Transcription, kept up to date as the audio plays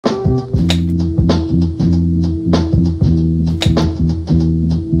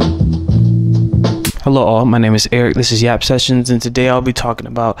Hello all, my name is Eric, this is Yap Sessions, and today I'll be talking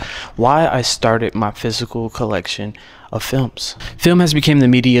about why I started my physical collection of films. Film has become the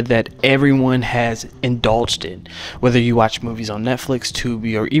media that everyone has indulged in. Whether you watch movies on Netflix,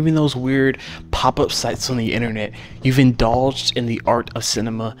 Tubi, or even those weird pop-up sites on the internet, you've indulged in the art of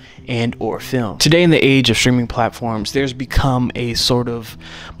cinema and or film. Today, in the age of streaming platforms, there's become a sort of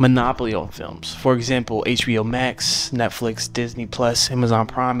monopoly on films. For example, HBO Max, Netflix, Disney Plus, Amazon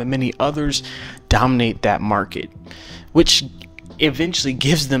Prime, and many others dominate that market, which eventually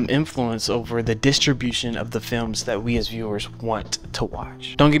gives them influence over the distribution of the films that we as viewers want to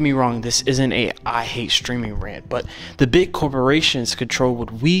watch. Don't get me wrong, this isn't a I hate streaming rant, but the big corporations control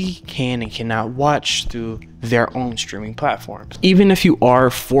what we can and cannot watch through their own streaming platforms. Even if you are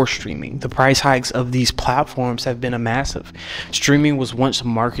for streaming, the price hikes of these platforms have been a massive. Streaming was once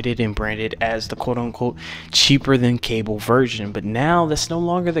marketed and branded as the quote-unquote cheaper than cable version, but now that's no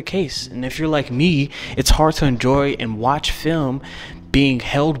longer the case. And if you're like me, it's hard to enjoy and watch film being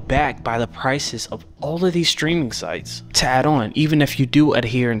held back by the prices of all of these streaming sites. To add on, even if you do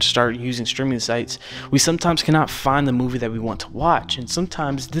adhere and start using streaming sites, we sometimes cannot find the movie that we want to watch, and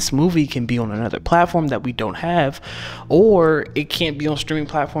sometimes this movie can be on another platform that we don't have, or it can't be on streaming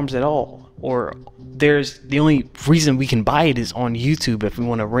platforms at all, or there's the only reason we can buy it is on YouTube if we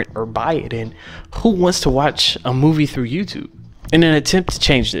want to rent or buy it, and who wants to watch a movie through YouTube? In an attempt to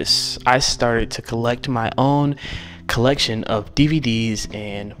change this, I started to collect my own collection of DVDs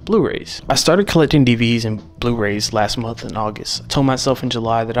and Blu-rays. I started collecting DVDs and Blu-rays last month in August. I told myself in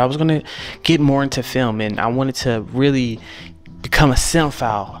July that I was going to get more into film, and I wanted to really become a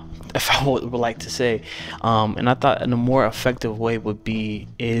cinephile, if I would like to say, and I thought a more effective way would be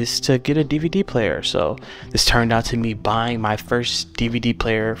to get a DVD player. So this turned out to me buying my first DVD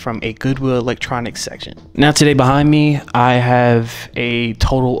player from a Goodwill electronics section. Now today behind me I have a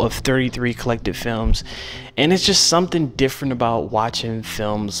total of 33 collected films, and it's just something different about watching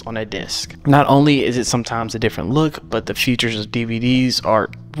films on a disc. Not only is it sometimes a different look, but the features of DVDs are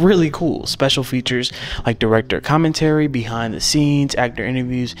really cool. Special features like director commentary, behind the scenes, actor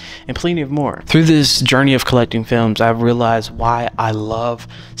interviews, and plenty of more. Through this journey of collecting films, I've realized why I love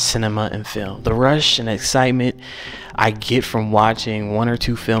cinema and film. The rush and excitement I get from watching 1 or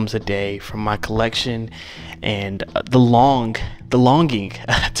 2 films a day from my collection, and the longing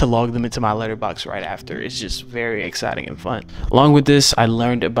to log them into my letterbox right after is just very exciting and fun. Along with this, I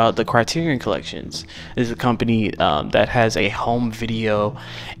learned about the Criterion Collections. This is a company that has a home video,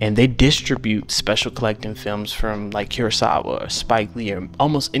 and they distribute special collecting films from like Kurosawa, Spike Lee, or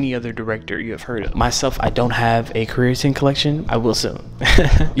almost any other director you have heard of. Myself, I don't have a Criterion collection. I will soon.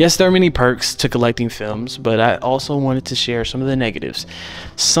 Yes, there are many perks to collecting films, but I also wanted to share some of the negatives.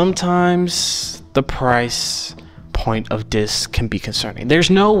 Sometimes the price point of discs can be concerning. There's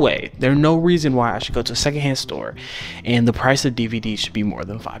no reason why I should go to a secondhand store and the price of DVD should be more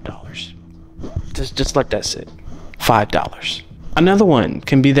than $5. Just let that sit. $5. Another one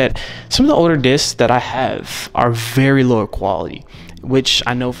can be that some of the older discs that I have are very low quality, which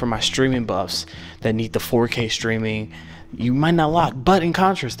I know from my streaming buffs that need the 4K streaming you might not like, but in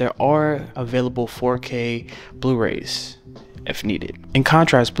contrast there are available 4K Blu-rays if needed. In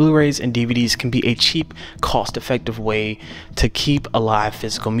contrast, Blu-rays and DVDs can be a cheap, cost-effective way to keep alive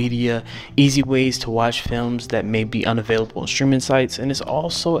physical media, easy ways to watch films that may be unavailable on streaming sites, and it's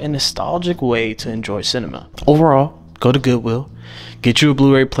also a nostalgic way to enjoy cinema. Overall, go to Goodwill, get you a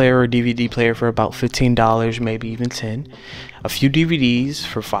Blu-ray player or DVD player for about $15, maybe even $10, a few DVDs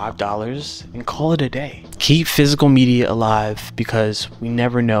for $5, and call it a day. Keep physical media alive, because we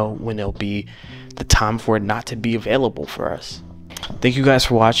never know when it'll be the time for it not to be available for us. Thank you guys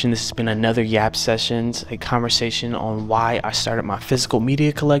for watching. This has been another Yap Sessions, a conversation on why I started my physical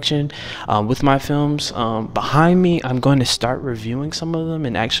media collection with my films. Behind me, I'm going to start reviewing some of them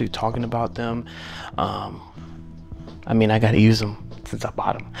and actually talking about them. I mean, I gotta use them since I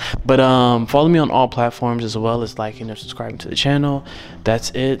bought them. But follow me on all platforms, as well as liking and subscribing to the channel.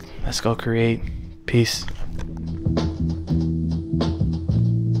 That's it. Let's go create. Peace.